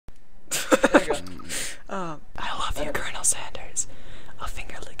I love you, Colonel Sanders. A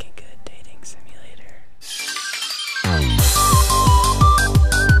finger-licking good dating simulator.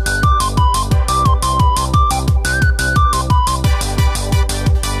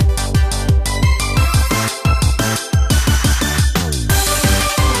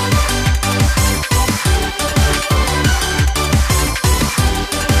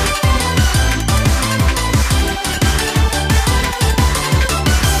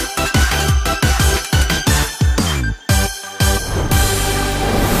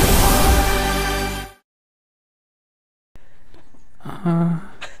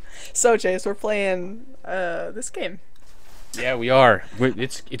 So Chase, we're playing this game. Yeah, we are.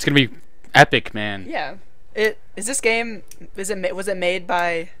 It's gonna be epic, man. Yeah. Was it made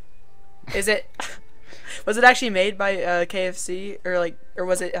by? Was it actually made by KFC or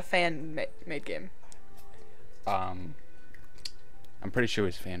was it a fan-made game? I'm pretty sure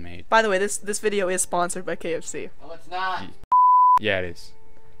it's fan made. By the way, this video is sponsored by KFC. Oh, it's not. Yeah, it is.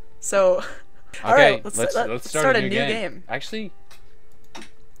 So, Okay, all right, let's start a new game. Actually,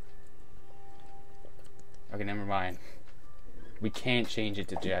 okay, never mind. We can't change it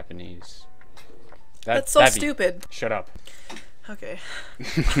to Japanese. That's so stupid. Shut up. Okay.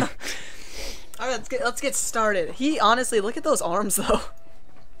 All right, let's get started. Honestly, look at those arms though.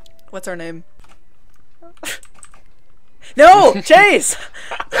 What's our name? No, Chase.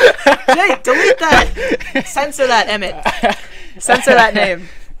 Jay, delete that. Censor that, Emmett. Censor that name.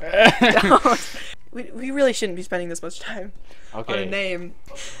 Don't. We really shouldn't be spending this much time on a name.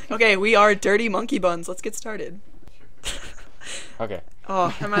 Okay, we are Dirty Monkey Buns. Let's get started. Okay. Oh,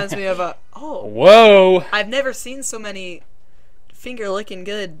 that reminds me of a. Oh. Whoa. I've never seen so many finger-licking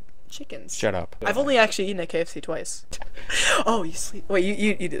good chickens. Shut up. I've only actually eaten at KFC twice. Oh, you sleep. Wait,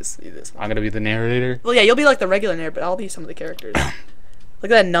 you do this. I'm gonna be the narrator. Well, yeah, you'll be like the regular narrator, but I'll be some of the characters.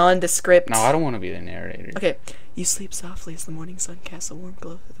 Look at that nondescript. No, I don't want to be the narrator. Okay. You sleep softly as the morning sun casts a warm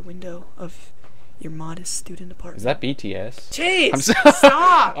glow through the window of your modest student apartment. Is that BTS? Chase,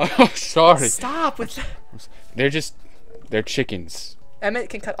 stop! Oh, sorry. Stop with that. They're chickens. Emmett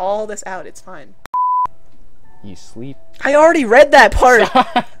can cut all this out. It's fine. You sleep. I already read that part.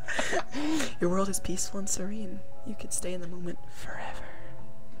 Your world is peaceful and serene. You could stay in the moment forever.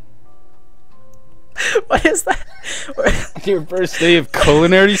 What is that? Your first day of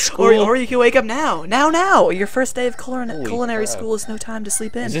culinary school? Or you can wake up now. Now. Your first day of culinary school is no time to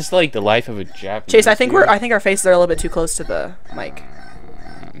sleep in. Is this like the life of a Japanese Chase, I think our faces are a little bit too close to the mic.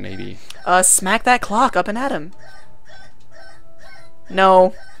 Maybe. Smack that clock up and at him.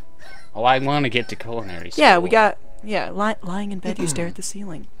 No. Oh, I want to get to culinary school. Yeah, lying in bed you stare at the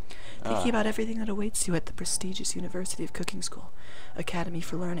ceiling. Thinking about everything that awaits you at the prestigious University of Cooking School. Academy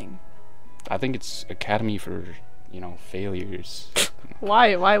for Learning. I think it's Academy for, failures.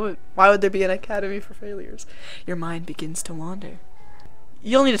 Why would there be an Academy for failures? Your mind begins to wander.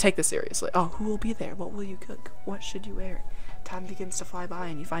 You'll need to take this seriously. Oh, who will be there? What will you cook? What should you wear? Time begins to fly by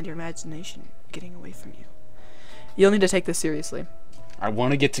and you find your imagination getting away from you. You'll need to take this seriously. I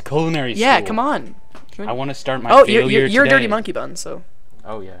want to get to culinary school. Yeah, come on. I want to start my failure you're today. Dirty Monkey Bun, so.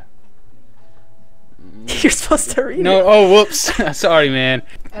 Oh, yeah. You're supposed to read it. No, oh, whoops. Sorry, man.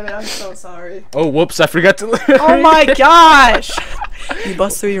 Evan, I'm so sorry. Oh, whoops, I forgot to look. Oh my gosh! You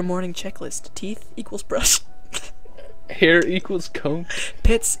bust through your morning checklist. Teeth equals brush. Hair equals comb.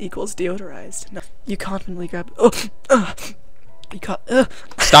 Pits equals deodorized. No. You confidently grab.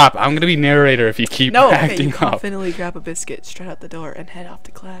 Stop! I'm gonna be narrator if you keep acting you up. confidently grab a biscuit, straight out the door, and head off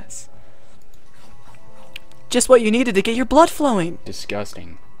to class. Just what you needed to get your blood flowing.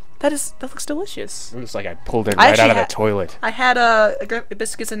 Disgusting. That looks delicious. It looks like I pulled it right out of the toilet. I had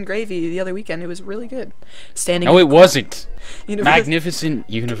biscuits and gravy the other weekend. It was really good. No, it wasn't. Magnificent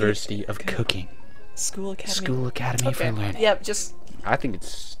University of Cooking. School Academy. School Academy for Learning. Yeah, just. I think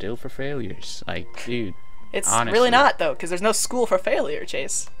it's still for failures. Like, dude. It's honestly. Really not, though, because there's no school for failure,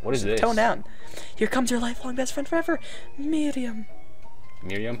 Chase. What is this? Tone down. Here comes your lifelong best friend forever, Miriam.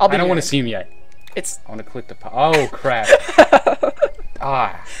 Miriam? I don't want to see him yet. I want to click the... Oh, crap.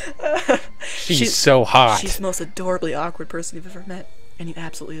 She's so hot. She's the most adorably awkward person you've ever met, and you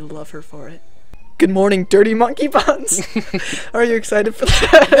absolutely love her for it. Good morning, Dirty Monkey Buns. Are you excited for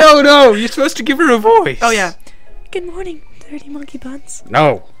that? No, you're supposed to give her a voice. Oh, yeah. Good morning, Dirty Monkey Buns.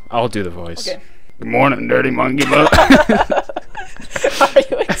 No, I'll do the voice. Okay. Good morning, Dirty Monkey Buns. Are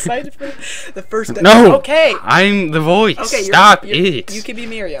you excited for the first day? No. Okay. I'm the voice. Okay, stop it. You can be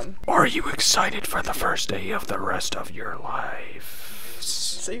Miriam. Are you excited for the first day of the rest of your life?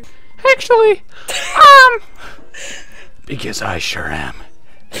 See? Actually, because I sure am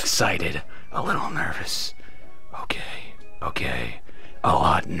excited, a little nervous. Okay, a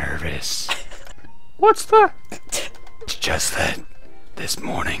lot nervous. What's the... It's just that this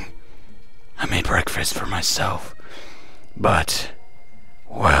morning I made breakfast for myself, but,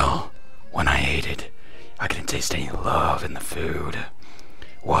 well, when I ate it, I couldn't taste any love in the food.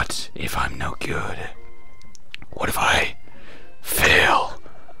 What if I'm no good? What if I fail?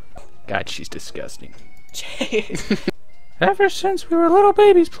 God, she's disgusting. Jeez. Ever since we were little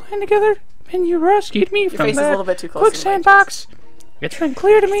babies playing together, and you rescued me Your from face is a that little bit too close quicksand box, it's been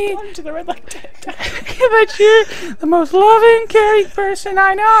clear to me to the red light. that you're the most loving, caring person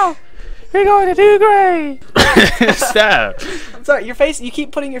I know. You're going to do great. Stop. I'm sorry, your face. You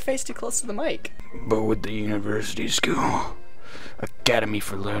keep putting your face too close to the mic. But with the university school, Academy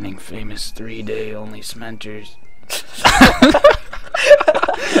for Learning famous 3-day only cementers.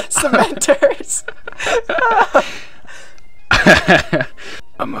 Cementers.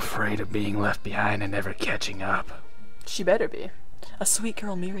 I'm afraid of being left behind and never catching up. She better be. A sweet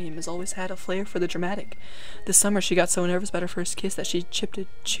girl, Miriam, has always had a flair for the dramatic. This summer, she got so nervous about her first kiss that she chipped a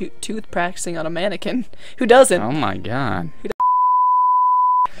tooth practicing on a mannequin. Who doesn't? Oh my god.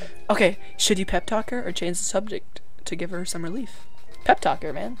 Okay, should you pep talk her or change the subject to give her some relief? Pep talk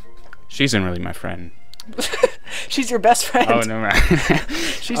her, man. She isn't really my friend. She's your best friend. Oh, no, right.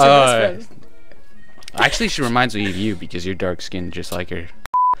 She's your best friend. Actually, she reminds me of you because you're dark skinned just like her.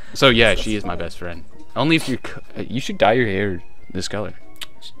 So yeah, she is my best friend. Only if you should dye your hair this color.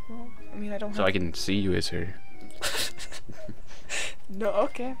 Well, I mean, I don't. So I can see you as her. No,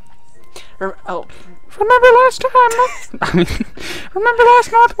 okay. Oh, Remember last time? Remember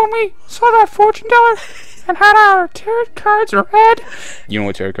last month when we saw that fortune teller and had our tarot cards read? You know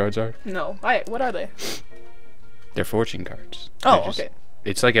what tarot cards are? no. What are they? They're fortune cards. Oh, They're just- okay.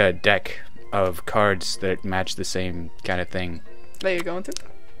 It's like a deck of cards that match the same kind of thing. That you're going through?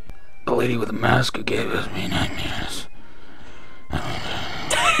 The lady with the mask who gave us me nightmares.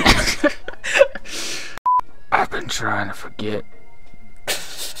 I've been trying to forget.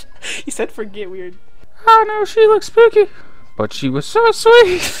 You said forget weird. Oh no, she looks spooky, but she was so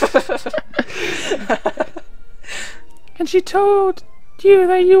sweet. And she told you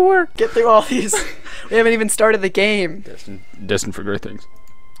that you were Get through all these. We haven't even started the game. destined for great things.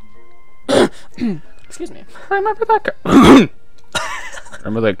 Excuse me. Remember that card?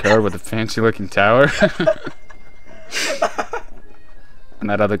 Remember that card with the fancy-looking tower? And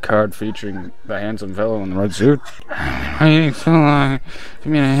that other card featuring the handsome fellow in the red suit? Waiting so long. If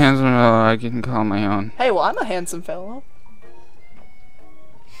you mean a handsome fellow, I can call my own. Hey, well, I'm a handsome fellow.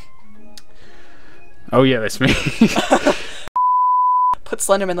 Oh yeah, that's me. Put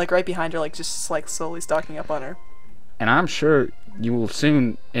Slenderman like right behind her, like just like slowly stalking up on her. And I'm sure you will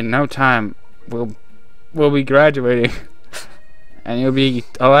soon, in no time, will be graduating. And you'll be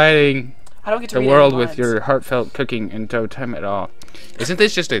delighting I don't get to the read world any with lines. your heartfelt cooking in no time at all. Isn't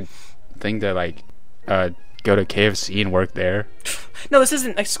this just a thing to like go to KFC and work there? No, this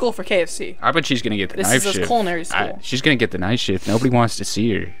isn't a school for KFC. I bet she's gonna get the This night is a shift. culinary school. She's gonna get the night shift. Nobody wants to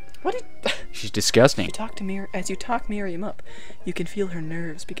see her. What did She's disgusting. as you talk Miriam up, you can feel her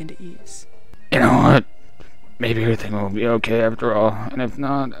nerves begin to ease. You know what? Maybe everything will be okay after all. And if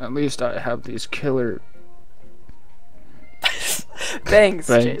not, at least I have these killer Bangs,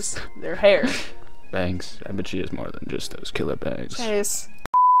 Bangs. Chase. Their hair. Bangs. I bet she has more than just those killer bangs. Chase.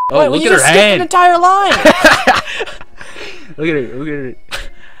 Oh, Wait, look you at her just skipped an hand. entire line. Look at her. Look at her.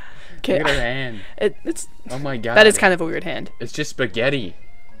 Okay, Look at her hand. it's Oh my god. that is kind of a weird hand. It's just spaghetti.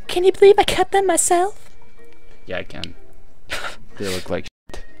 Can you believe I cut them myself? Yeah, I can. They look like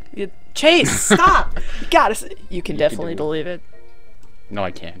Chase, stop! You gotta. You can You can definitely do it. believe it. No,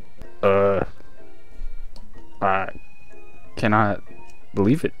 I can't. I cannot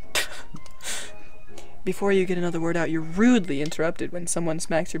believe it. Before you get another word out, you're rudely interrupted when someone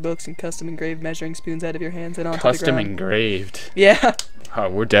smacks your books and custom engraved measuring spoons out of your hands and onto Custom the ground. engraved. Yeah. Oh,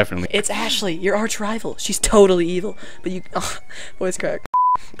 we're definitely. It's Ashley, your arch rival. She's totally evil, but you voice crack.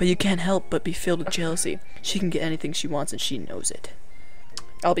 But you can't help but be filled with jealousy. She can get anything she wants and she knows it.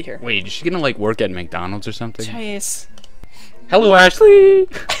 I'll be here. Wait, is she gonna like work at McDonald's or something? Chase. Hello, Ashley.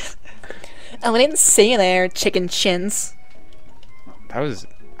 Oh, I didn't see you there, chicken chins. That was.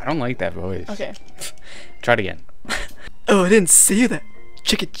 I don't like that voice. Okay. Try it again. Oh, I didn't see you there,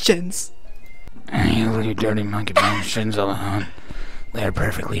 chicken chins. And you little dirty monkey bone shins all alone. They're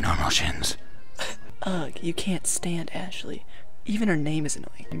perfectly normal shins. Ugh, you can't stand Ashley. Even her name is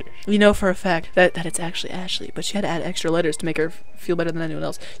annoying. We know for a fact that it's actually Ashley, but she had to add extra letters to make her feel better than anyone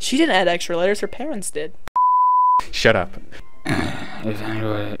else. She didn't add extra letters, her parents did. Shut up. If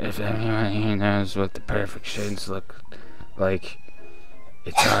anyone here knows what the perfect shins look like,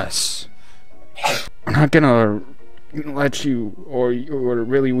 it's us. I'm not gonna let you or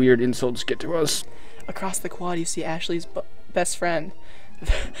really weird insults get to us. Across the quad, you see Ashley's best friend,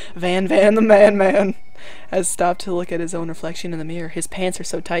 Van the Man, has stopped to look at his own reflection in the mirror. His pants are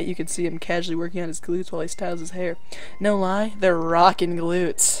so tight you can see him casually working on his glutes while he styles his hair. No lie, they're rockin'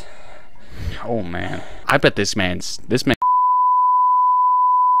 glutes. Oh man, I bet this man.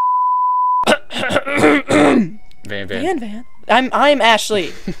 Van. I'm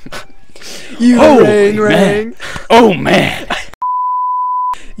Ashley. You Holy rang. Oh man.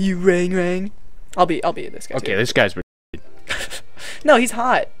 You rang. I'll be this guy. Okay, too. this guy's. No, he's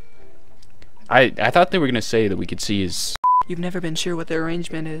hot. I thought they were gonna say that we could see his. You've never been sure what their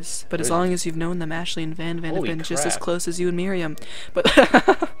arrangement is, but as long as you've known them, Ashley and Van have been just as close as you and Miriam. But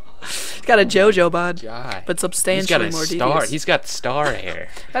he's got a JoJo bod, God. but substantially more devious. He's got star hair.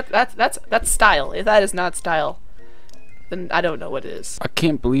 That's style. If that is not style, then I don't know what it is. I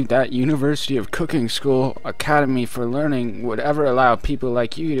can't believe that University of Cooking School Academy for Learning would ever allow people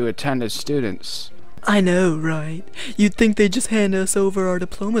like you to attend as students. I know, right? You'd think they'd just hand us over our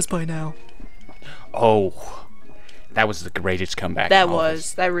diplomas by now. Oh, that was the greatest comeback. That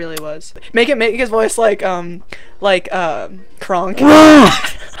really was. Make his voice like Kronk.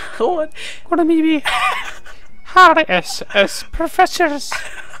 What? What maybe? Howdy, as professors.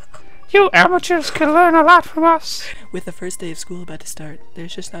 You amateurs can learn a lot from us. With the first day of school about to start,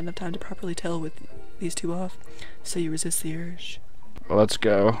 there's just not enough time to properly tell with these two off, so you resist the urge. Well, let's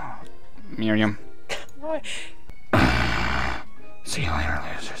go, Miriam. Why? See you later,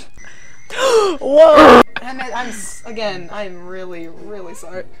 losers. Whoa! I'm really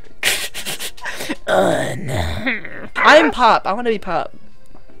sorry. No. I'm Pop. I want to be Pop.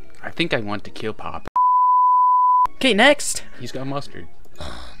 I think I want to kill Pop. Okay, next. He's got mustard.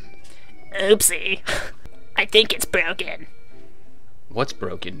 Oopsie. I think it's broken. What's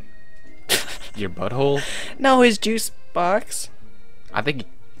broken? Your butthole? No, his juice box. I think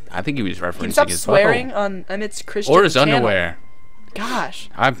he was referencing Can you stop his swearing butthole. on Amit's Christian Or his channel? underwear. Gosh.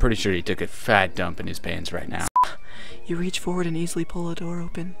 I'm pretty sure he took a fat dump in his pants right now. You reach forward and easily pull a door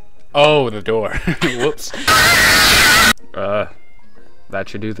open. Oh, the door. Whoops. That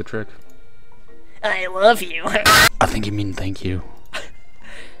should do the trick. I love you. I think you mean thank you.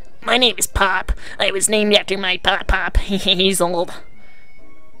 My name is Pop. I was named after my Pop. He's old.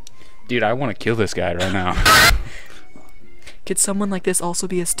 Dude, I want to kill this guy right now. Could someone like this also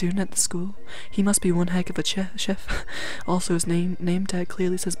be a student at the school? He must be one heck of a chef. Also, his name tag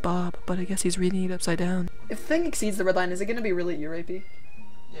clearly says Bob, but I guess he's reading it upside down. If the thing exceeds the red line, is it gonna be really ear-rapey?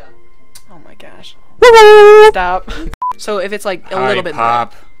 Yeah. Oh my gosh. Stop. So if it's like a little bit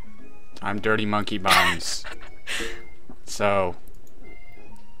Pop. I'm Dirty Monkey Buns. So,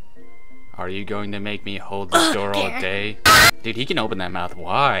 are you going to make me hold this door all day? Dude, he can open that mouth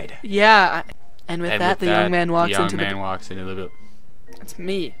wide. Yeah. And with that, the young man walks into the... walks into the building. That's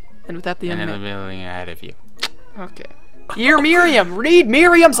me. And with that, the young And in the man... building ahead of you. Okay. You're Miriam! Read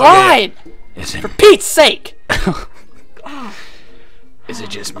Miriam's line! For Pete's sake! Is it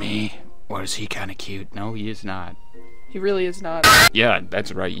just me, or is he kind of cute? No, he is not. He really is not. Yeah,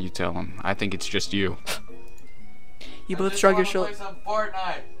 that's right, you tell him. I think it's just you. You both shrug your shoulders.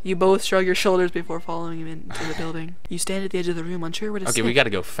 You both shrug your shoulders before following him into the building. You stand at the edge of the room, unsure where to sit. Okay, we gotta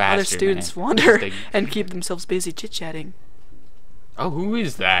go faster. Other students wander and keep themselves busy chit-chatting. Oh, who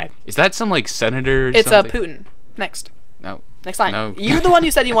is that? Is that some, like, senator or It's something? Putin. Next. No. Next line. No. You're the one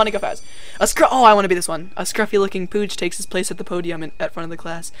who said you want to go fast. Oh, I want to be this one. A scruffy-looking pooch takes his place at the podium at front of the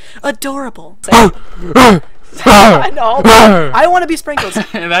class. Adorable. I know. I want to be Sprinkles.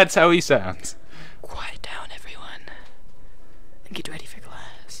 And that's how he sounds. Quiet down, everyone. And get ready for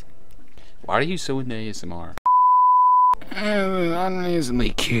class. Why are you so into ASMR?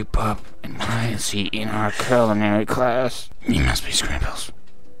 Uneasily cute pup, and why is he in our culinary class? You must be Scribbles.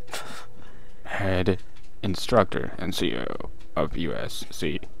 Head instructor and CEO of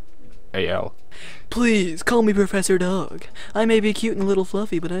USCAL. Please, call me Professor Dog. I may be cute and a little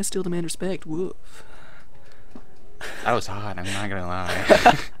fluffy, but I still demand respect. Woof. That was hot, I'm not gonna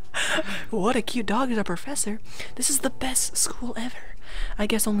lie. What a cute dog is a professor. This is the best school ever. I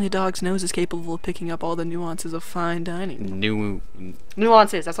guess only a dog's nose is capable of picking up all the nuances of fine dining.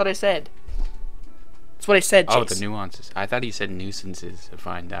 Nuances, that's what I said. That's what I said, Chase. Oh, the nuances. I thought he said nuisances of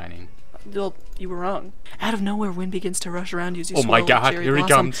fine dining. Well, you were wrong. Out of nowhere, wind begins to rush around you as you Oh my swirl God, cherry here he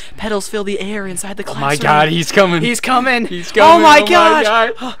blossom. comes. Petals fill the air inside the Oh classroom. my God, he's coming. He's coming. He's coming. Oh my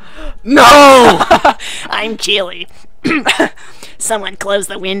gosh. No! I'm chilly. Someone close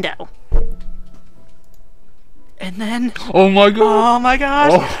the window. And then... Oh my God. Oh my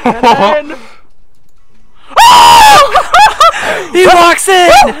gosh. Oh. And then... Oh! He walks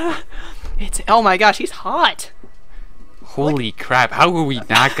in! Oh my gosh, he's hot. Holy crap! How are we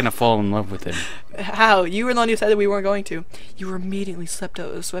not gonna fall in love with him? How? You were the one who said that we weren't going to. You were immediately swept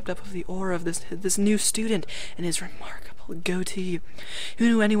up with the aura of this new student and his remarkable goatee. Who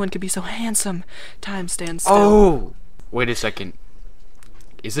knew anyone could be so handsome? Time stands still. Oh, wait a second.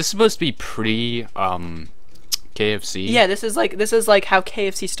 Is this supposed to be pre KFC? Yeah, this is like how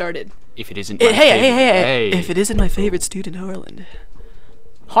KFC started. If it isn't, Hey! If it isn't my favorite student,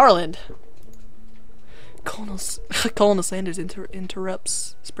 Harland. Colonel Sanders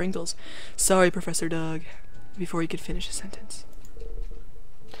interrupts Sprinkles. Sorry, Professor Dog. Before he could finish his sentence.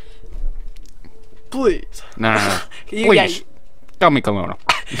 Please. No. Please. Call me Colonel.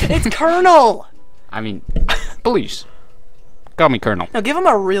 It's Colonel! I mean, please. Call me Colonel. No, give him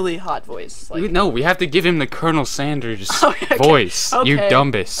a really hot voice. Like... No, we have to give him the Colonel Sanders Okay. voice. Okay. You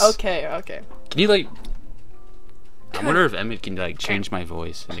dumbass. Okay. Can you, like... I wonder if Emmett can, like, change my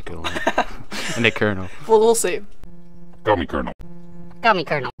voice into Colonel. Well, we'll see. Call me Colonel. Call me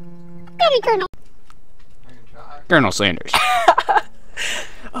Colonel. Call me Colonel. Colonel Sanders.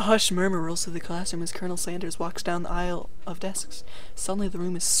 A hushed murmur rolls through the classroom as Colonel Sanders walks down the aisle of desks. Suddenly the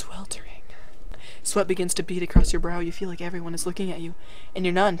room is sweltering. Sweat begins to bead across your brow. You feel like everyone is looking at you, and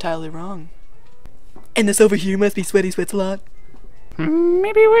you're not entirely wrong. And this over here must be Sweaty Sweatsalot.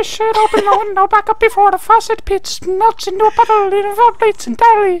 Maybe we should open the window back up before the faucet pits melts into a puddle and evaporates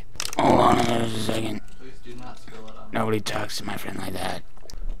entirely. Hold on a second. Please do not spill it on. Nobody talks to my friend like that.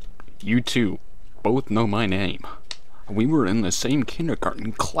 You two both know my name. We were in the same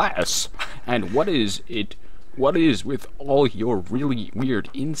kindergarten class. And what is with all your really weird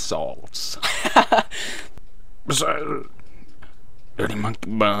insults? Dirty monkey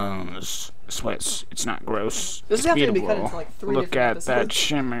bones. Sweats. It's not gross. This is it's actually gonna be beautiful. cut into like 3 Look different at episodes. that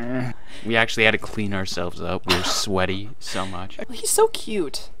shimmer. We actually had to clean ourselves up. We were sweaty so much. He's so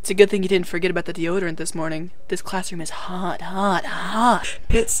cute. It's a good thing you didn't forget about the deodorant this morning. This classroom is hot.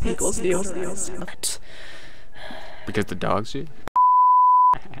 Pits equals deodorant. Because the dogs do?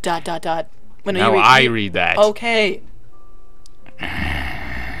 Dot. When No, I read that. Okay.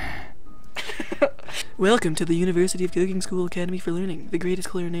 Welcome to the University of Cooking School Academy for Learning, the greatest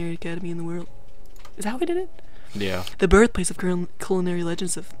culinary academy in the world. Is that how we did it? Yeah. The birthplace of culinary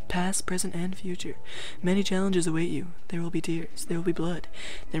legends of past, present, and future. Many challenges await you. There will be tears. There will be blood.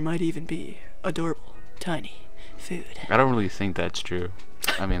 There might even be adorable, tiny food. I don't really think that's true.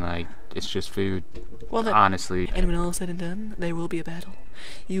 I mean, like, it's just food. Well, then, Honestly. and when all is said and done, there will be a battle.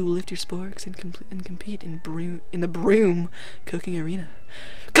 You will lift your sporks and compete in the broom cooking arena.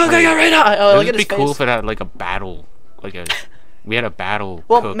 Cooking arena! Oh, look It'd at be his cool face. if it had like a battle, we had a battle.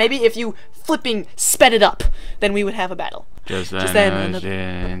 Well, cook. maybe if you flipping sped it up, then we would have a battle. Just then then another-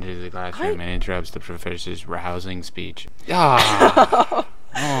 into the classroom and interrupts the professor's rousing speech. Ah!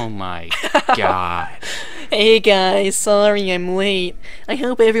 Oh my god! Hey guys, sorry I'm late. I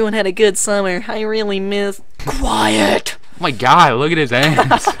hope everyone had a good summer. I really miss. Quiet! Oh my god! Look at his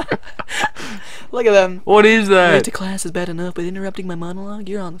hands. Look at them. What is Late that? to class is bad enough, but interrupting my monologue,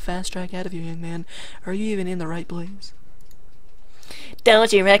 you're on the fast track out of here, young man. Are you even in the right place?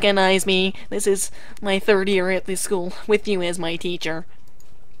 Don't you recognize me? This is my 3rd year at this school, with you as my teacher.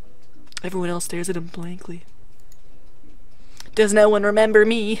 Everyone else stares at him blankly. Does no one remember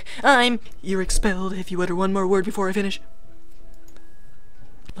me? You're expelled if you utter one more word before I finish.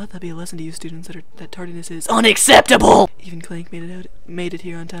 Let that be a lesson to you students that tardiness is Unacceptable! Even Clank made it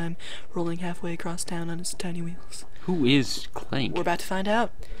here on time, rolling halfway across town on his tiny wheels. Who is Clank? We're about to find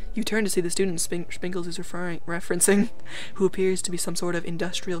out. You turn to see the student Spinkles is referencing, who appears to be some sort of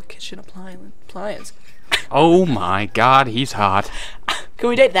industrial kitchen appliance. Oh my god, he's hot. Can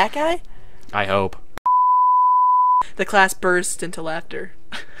we date that guy? I hope. The class burst into laughter.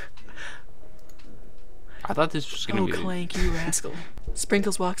 I thought this was gonna Oh, be. Clank, you rascal.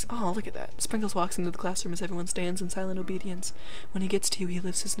 Sprinkles walks. Oh, look at that. Sprinkles walks into the classroom as everyone stands in silent obedience. When he gets to you, he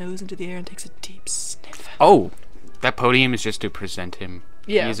lifts his nose into the air and takes a deep sniff. Oh, that podium is just to present him.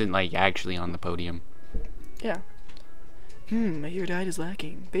 Yeah. He isn't like actually on the podium. Yeah. Your diet is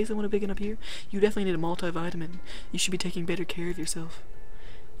lacking. Based on what I'm picking up here, you definitely need a multivitamin. You should be taking better care of yourself.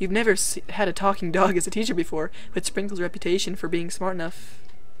 You've never had a talking dog as a teacher before, but Sprinkles' reputation for being smart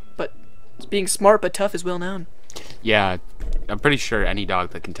but tough is well known. Yeah, I'm pretty sure any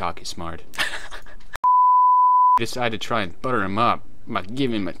dog that can talk is smart. Decide to try and butter him up. Might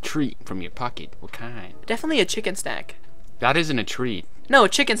give him a treat from your pocket. What kind? Definitely a chicken snack. That isn't a treat. No, a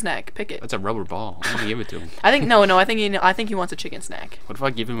chicken snack. Pick it. That's a rubber ball. I'm gonna give it to him. I think I think he wants a chicken snack. What if I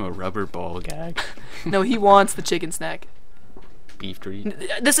give him a rubber ball gag? No, he wants the chicken snack. Beef treat?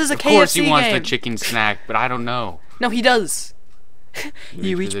 This is a Of KFC course he wants game. the chicken snack, but I don't know. No, he does.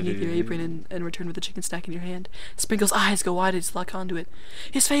 You reach beneath your apron and return with the chicken snack in your hand. Sprinkle's eyes go wide as he lock onto it.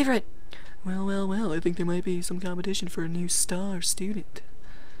 His favorite! Well, well, well, I think there might be some competition for a new star student.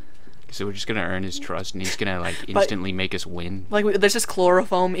 So we're just gonna earn his trust, and he's gonna like instantly make us win. Like, there's just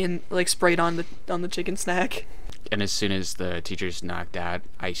chloroform in, like, sprayed on the chicken snack. And as soon as the teacher's knocked out,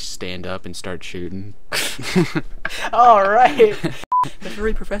 I stand up and start shooting. Alright! The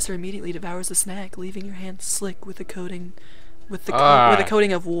furry professor immediately devours the snack, leaving your hands slick with the coating with a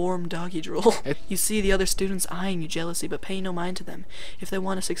coating of warm doggy drool. You see the other students eyeing you jealously, but pay no mind to them. If they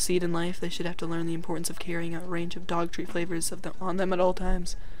want to succeed in life, they should have to learn the importance of carrying a range of dog treat flavors on them at all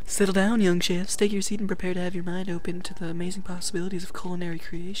times. Settle down, young chefs. Take your seat and prepare to have your mind open to the amazing possibilities of culinary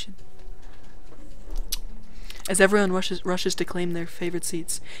creation. As everyone rushes to claim their favorite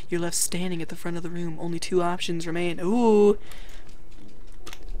seats, you're left standing at the front of the room. Only 2 options remain. Ooh!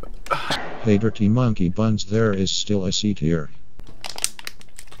 Hey dirty monkey buns, there is still a seat here.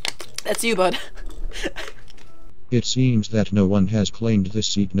 That's you, bud. It seems that no one has claimed this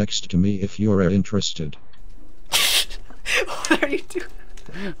seat next to me if you're interested. What are you doing?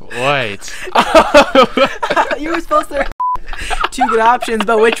 What? You were supposed to... 2 good options,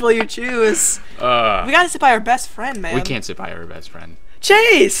 but which will you choose? We gotta sit by our best friend, man. We can't sit by our best friend.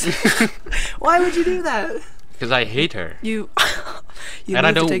 Chase! Why would you do that? Because I hate her. You and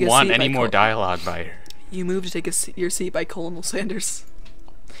I don't want any more dialogue by her. You move to take your seat by Colonel Sanders.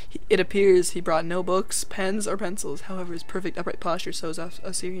 It appears he brought no books, pens, or pencils. However, his perfect upright posture shows off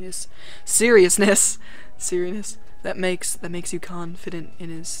a seriousness that makes you confident in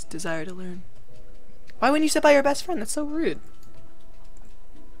his desire to learn. Why wouldn't you sit by your best friend? That's so rude.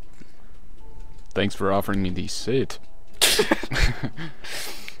 Thanks for offering me the seat.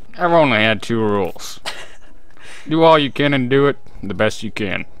 I've only had 2 rules. Do all you can and do it the best you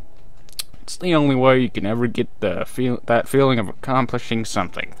can. It's the only way you can ever get that feeling of accomplishing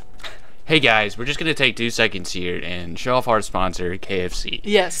something. Hey guys, we're just gonna take 2 seconds here and show off our sponsor, KFC.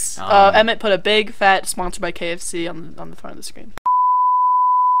 Yes. Emmett put a big fat sponsored by KFC on the front of the screen.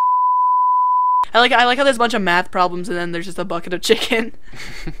 I like how there's a bunch of math problems and then there's just a bucket of chicken.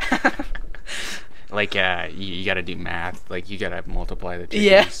 Like you gotta do math. Like you gotta multiply the chickens.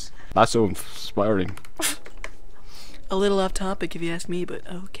 Yeah. That's so inspiring. A little off topic if you ask me, but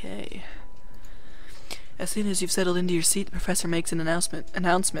okay. As soon as you've settled into your seat, the professor makes an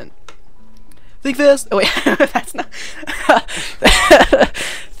announcement. Think fast! Oh wait, that's not...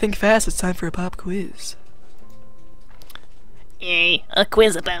 Think fast, it's time for a pop quiz. Yay, a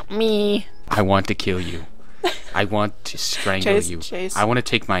quiz about me. I want to kill you. I want to strangle you. Chase. I want to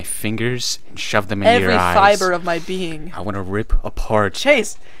take my fingers and shove them into your eyes. Every fiber of my being. I want to rip apart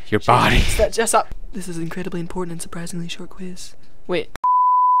Chase! your body. Just stop. This is an incredibly important and surprisingly short quiz. Wait.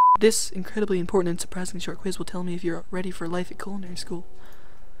 This incredibly important and surprisingly short quiz will tell me if you're ready for life at culinary school.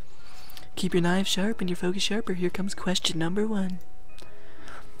 Keep your knives sharp and your focus sharper. Here comes question number 1.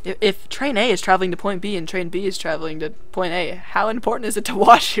 If train A is traveling to point B and train B is traveling to point A, how important is it to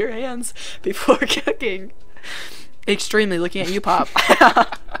wash your hands before cooking? Extremely, looking at you, Pop.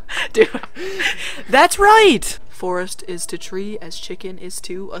 Dude, that's right! Forest is to tree as chicken is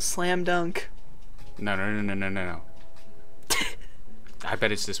to a slam dunk. No. I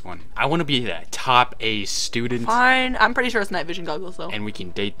bet it's this one. I want to be that top A student. Fine, I'm pretty sure it's night vision goggles though. And we can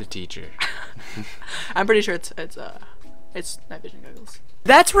date the teacher. I'm pretty sure it's night vision goggles.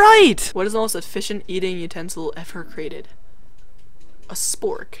 That's right! What is the most efficient eating utensil ever created? A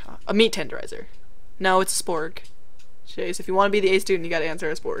spork. A meat tenderizer. No, it's a spork. Chase, if you want to be the A student, you gotta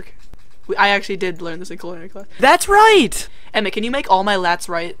answer a spork. I actually did learn this in culinary class. That's right! Emmett, can you make all my lats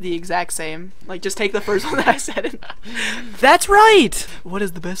right the exact same? Like, just take the first one that I said. That's right! What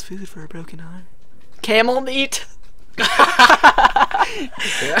is the best food for a broken arm? Camel meat.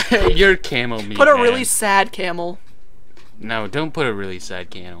 You're camel meat. Put a man. really sad camel. No, don't put a really sad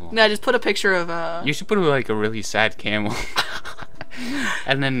camel. No, just put a picture of You should put like a really sad camel.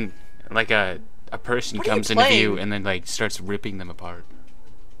 And then like a person comes into view and then like starts ripping them apart.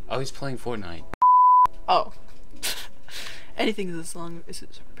 Oh, he's playing Fortnite. Oh. Anything as long as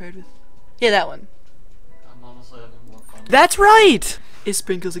it's prepared with. Yeah, that one. I'm honestly having more fun. That's right! Is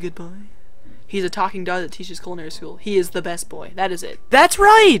Sprinkles a good boy? He's a talking dog that teaches culinary school. He is the best boy. That is it. That's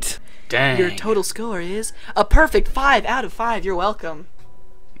right! Dang. Your total score is a perfect 5 out of 5. You're welcome.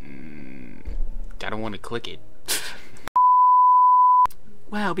 I don't want to click it.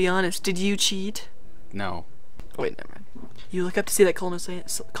 Wow, be honest. Did you cheat? No. Wait, never mind. You look up to see that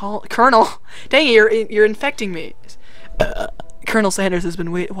Colonel. Dang it, you're infecting me. Colonel Sanders has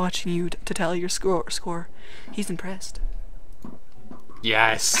been watching you to tally your score. He's impressed.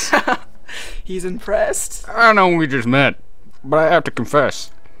 Yes. He's impressed. I don't know, we just met. but I have to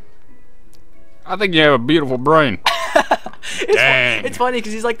confess, I think you have a beautiful brain. Dang. It's funny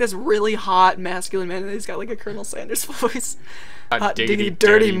because he's like this really hot masculine man, and he's got like a Colonel Sanders voice. Hot diggity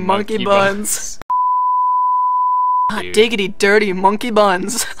dirty monkey buns. Hot diggity dirty monkey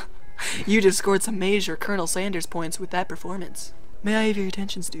buns. You just scored some major Colonel Sanders points with that performance. May I have your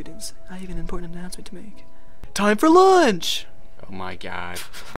attention, students? I have an important announcement to make. Time for lunch! Oh my god.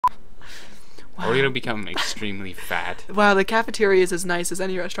 Wow. We're gonna become extremely fat. Wow, the cafeteria is as nice as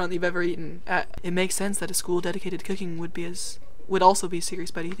any restaurant you've ever eaten at. It makes sense that a school dedicated to cooking would also be serious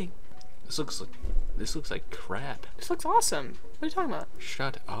about eating. This looks like crap. This looks awesome. What are you talking about?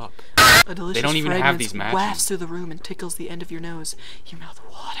 Shut up. A delicious They don't even have these matches. wafts through the room and tickles the end of your nose. Your mouth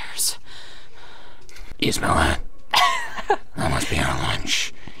waters. You smell that? That must be our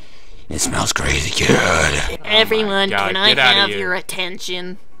lunch. It smells crazy good. Everyone, God, can I get outta have here. your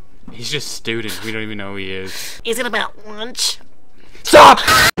attention? He's just student. We don't even know who he is. Is it about lunch? Stop!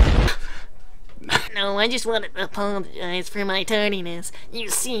 No, I just wanted to apologize for my tardiness. You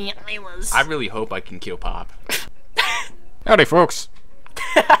see, I really hope I can kill Pop. Howdy, folks.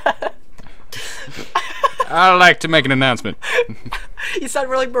 I'd like to make an announcement. You sound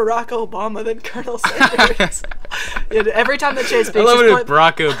more like Barack Obama than Colonel Sanders. Yeah, every time that Chase speaks, I love just it point- if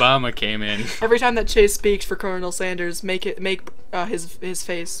Barack Obama came in. every time that Chase speaks for Colonel Sanders, make his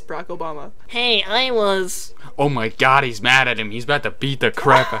face Barack Obama. Hey, I was... Oh my god, he's mad at him. He's about to beat the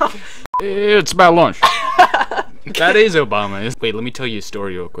crap out. It's about lunch. That is Obama. Wait, let me tell you a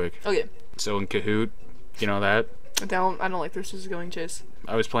story real quick. Okay. So in Kahoot, you know that? I don't like where this is going, Chase.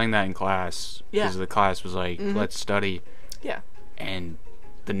 I was playing that in class. Yeah. Because the class was like, let's study. Yeah. And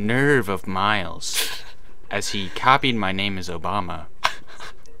the nerve of Miles, as he copied my name as Obama.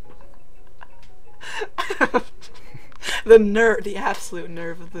 The absolute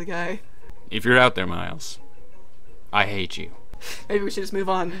nerve of the guy. If you're out there, Miles, I hate you. Maybe we should just move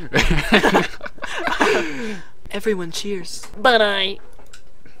on. Everyone cheers. But I...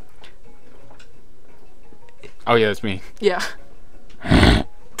 Oh yeah, that's me. Yeah.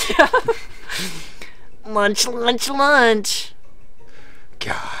 Lunch, lunch, lunch.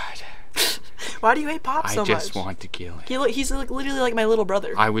 God. Why do you hate Pop so I just much? want to kill him. He's like, literally like my little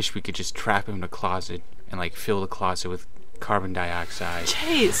brother. I wish we could just trap him in a closet and like fill the closet with carbon dioxide.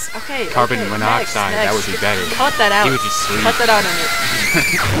 Chase, okay. Carbon okay, monoxide, next. that would be better. Cut that out. He would just sleep. Cut that out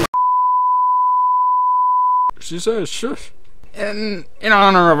on it. She says, shush. In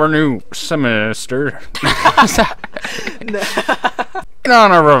honor of our new semester. In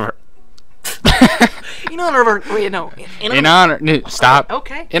honor of... You know, wait, no. In honor... Stop.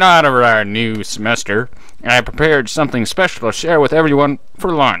 Okay. In honor of our new semester, I prepared something special to share with everyone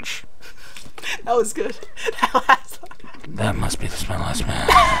for lunch. That was good. That last one. That must be the smell I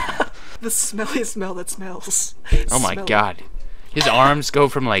smell. The smelly smell that smells. Oh my Smelly. god. His arms go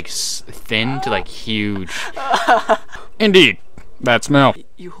from like thin to like huge. Indeed, that smell.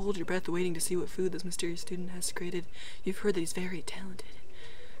 You hold your breath waiting to see what food this mysterious student has created. You've heard that he's very talented.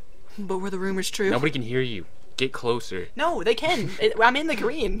 But were the rumors true? Nobody can hear you. Get closer. No, they can. I'm in the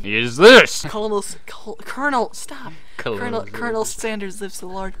green. Is this? Colonel, stop. Colonel Sanders lifts a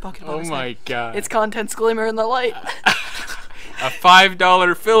large bucket above Oh his my head. god. Its contents glimmer in the light. A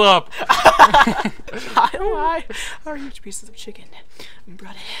 $5 fill up. Why are huge pieces of chicken,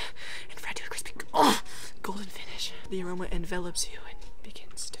 breaded and fried to a crispy golden finish. The aroma envelops you and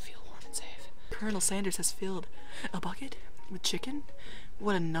begins to feel warm and safe. Colonel Sanders has filled a bucket with chicken.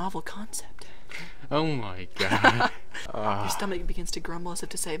 What a novel concept. Oh my god. Your stomach begins to grumble as if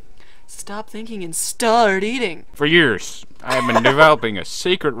to say, stop thinking and start eating. For years, I have been developing a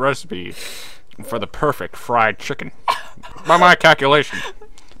secret recipe for the perfect fried chicken. By my calculation,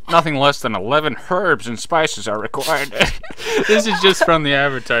 nothing less than 11 herbs and spices are required. This is just from the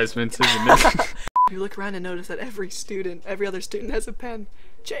advertisements, isn't it? You look around and notice that every other student has a pen.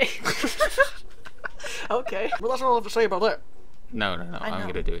 Jay. Okay. Well, that's all I have to say about that. No, I'm know.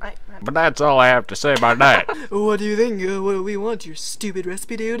 gonna do it. But that's all I have to say about that. What do you think? What do we want? Your stupid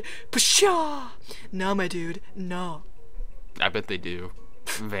recipe, dude? Pshaw! Nah, my dude. Nah. I bet they do.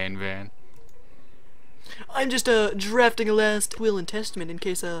 Van. I'm just drafting a last will and testament in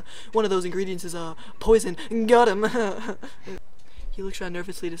case one of those ingredients is poison. Got him. He looks around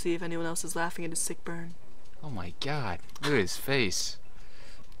nervously to see if anyone else is laughing at his sick burn. Oh my god. Look at his face.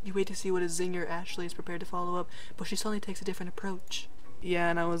 You wait to see what his zinger Ashley is prepared to follow up, but she suddenly takes a different approach. Yeah,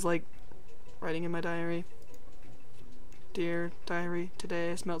 and I was like, writing in my diary. Dear diary,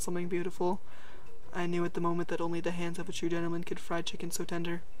 today I smelled something beautiful. I knew at the moment that only the hands of a true gentleman could fry chicken so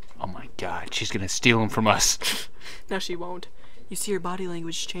tender. Oh my god, she's gonna steal him from us. No, she won't. You see her body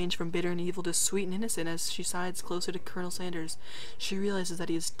language change from bitter and evil to sweet and innocent as she sides closer to Colonel Sanders. She realizes that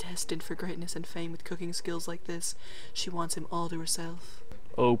he is destined for greatness and fame with cooking skills like this. She wants him all to herself.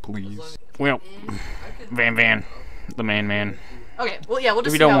 Oh, please. Well, Van, the man. Okay, well, yeah, we'll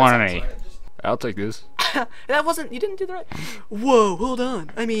just If you see don't how it want sounds. any, I'll take this. That wasn't, you didn't do the right. Whoa, hold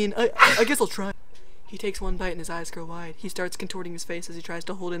on. I mean, I guess I'll try. He takes one bite and his eyes grow wide. He starts contorting his face as he tries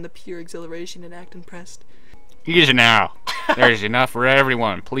to hold in the pure exhilaration and act impressed. Easy now. There's enough for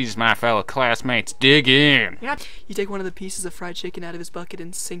everyone. Please, my fellow classmates, dig in. You take one of the pieces of fried chicken out of his bucket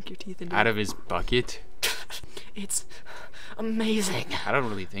and sink your teeth into it. Out of his bucket? It's amazing. I don't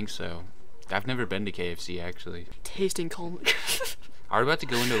really think so. I've never been to KFC, actually. Tasting Are we about to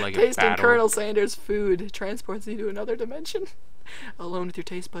go into like a Tasting battle? Colonel Sanders' food transports you to another dimension. Alone with your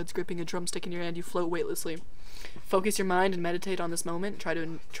taste buds gripping a drumstick in your hand, you float weightlessly. Focus your mind and meditate on this moment. Try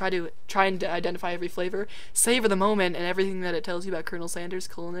and identify every flavor. Savor the moment and everything that it tells you about Colonel Sanders'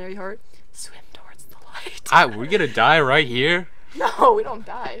 culinary heart. Swim towards the light. We're gonna die right here? No, we don't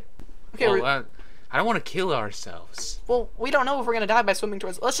die. Okay, Well, I don't want to kill ourselves. well, we don't know if we're gonna die by swimming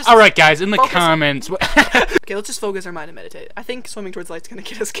towards. Let's just. All right, guys, in the Focus. comments. Okay, let's just focus our mind and meditate. I think swimming towards light's gonna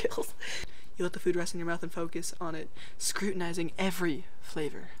get us killed. You let the food rest in your mouth and focus on it, scrutinizing every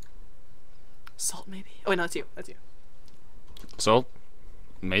flavor. Salt, maybe. Oh wait, no, that's you. That's you. Salt?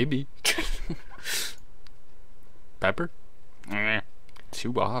 Maybe. Pepper?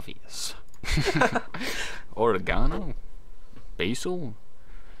 Too obvious. Oregano? Basil?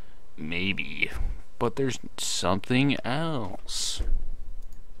 Maybe. But there's something else.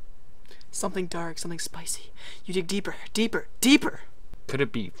 Something dark, something spicy. You dig deeper, deeper, deeper. Could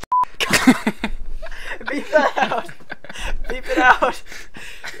it be? Beep that out. Beep it out.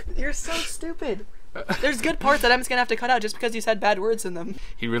 You're so stupid. There's good parts that I'm just gonna have to cut out just because you said bad words in them.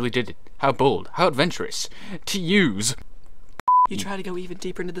 He really did it. How bold, how adventurous. To use. You try to go even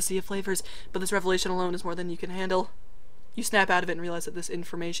deeper into the sea of flavors, but this revelation alone is more than you can handle. You snap out of it and realize that this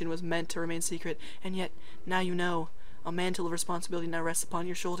information was meant to remain secret, and yet, now you know. A mantle of responsibility now rests upon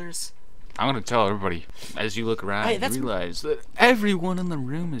your shoulders. I'm gonna tell everybody, as you look around, Hey, you that's- realize that everyone in the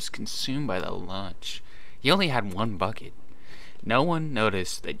room is consumed by the lunch. He only had one bucket. No one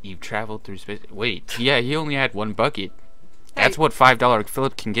noticed that you've traveled through space. Wait, yeah, he only had one bucket. That's what $5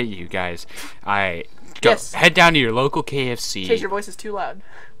 Philip can get you guys. Yes. Head down to your local KFC. Chase, your voice is too loud.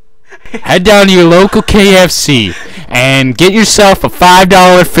 Head down to your local KFC and get yourself a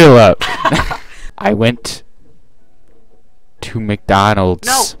 $5 Philip. I went to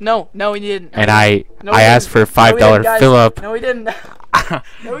McDonald's. No, he didn't. And I No, he asked didn't. for a $5 guys. Philip. No, he didn't.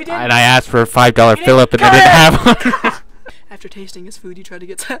 No, he didn't. And I asked for a $5 didn't. Philip, and they didn't have one. After tasting his food, you try to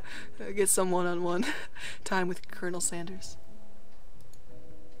get some one-on-one time with Colonel Sanders.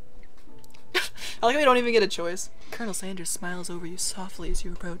 I like how we don't even get a choice. Colonel Sanders smiles over you softly as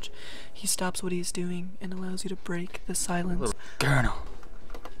you approach. He stops what he's doing and allows you to break the silence. Colonel,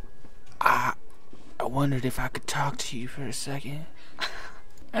 I wondered if I could talk to you for a second.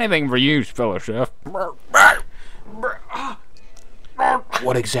 Anything for you, fellow chef.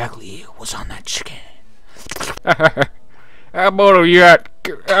 What exactly was on that chicken? How about you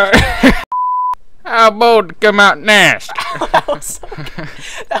how about to come out nasty? That was so good.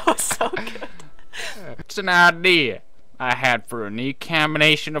 That was so good. It's an idea I had for a new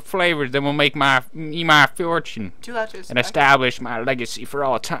combination of flavors that will make me my fortune Too loud, Chase. and establish my legacy for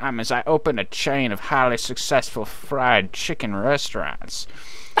all time as I open a chain of highly successful fried chicken restaurants.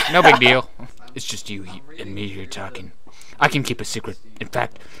 No big deal. It's just you and me here talking. I can keep a secret. In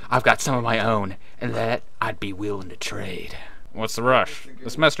fact, I've got some of my own, and that I'd be willing to trade. What's the rush? The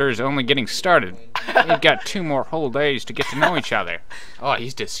semester is only getting started. We've got 2 more whole days to get to know each other. Oh,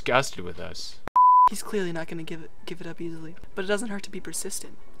 he's disgusted with us. He's clearly not going to give it up easily, but it doesn't hurt to be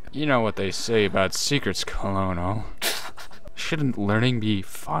persistent. You know what they say about secrets, Colonel. Shouldn't learning be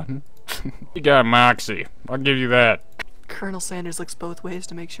fun? You got moxie. I'll give you that. Colonel Sanders looks both ways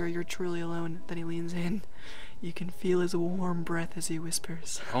to make sure you're truly alone. Then he leans in. You can feel his warm breath as he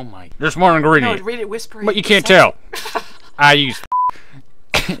whispers. Oh my. There's more ingredient. No, read it whispering. But you can't tell. I use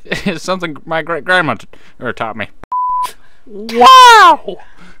it's something my great-grandma taught me. Wow!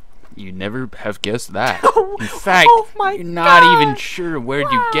 You never have guessed that. In fact, Oh my you're not God. even sure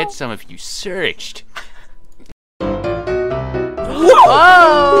where'd you get some if you searched.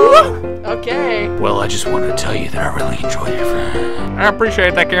 Whoa! Okay. Well, I just wanted to tell you that I really enjoyed it. I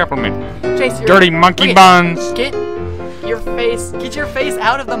appreciate that compliment. Chase, you're Dirty monkey wait, buns. Get your face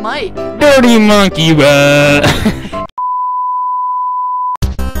out of the mic. Dirty monkey buns.